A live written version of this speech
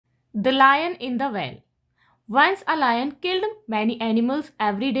The lion in the well. Once a lion killed many animals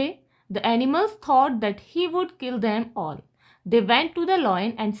every day. The animals thought that he would kill them all. They went to the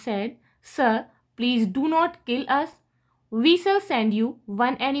lion and said, "Sir, please do not kill us. We shall send you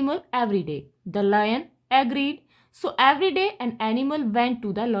one animal every day." The lion agreed. So every day an animal went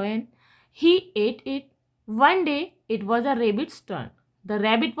to the lion. He ate it. One day it was a rabbit's turn. The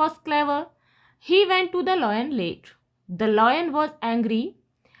rabbit was clever. He went to the lion late. The lion was angry.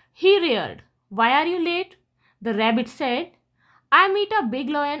 He reared. "Why are you late?" The rabbit said, "I met a big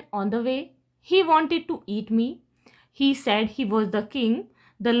lion on the way. He wanted to eat me. He said he was the king."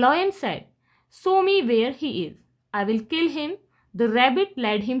 The lion said, "Show me where he is. I will kill him." The rabbit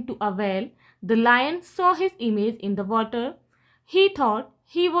led him to a well. The lion saw his image in the water. He thought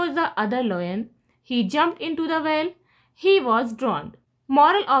he was the other lion. He jumped into the well. He was drowned.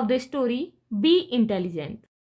 Moral of the story: be intelligent.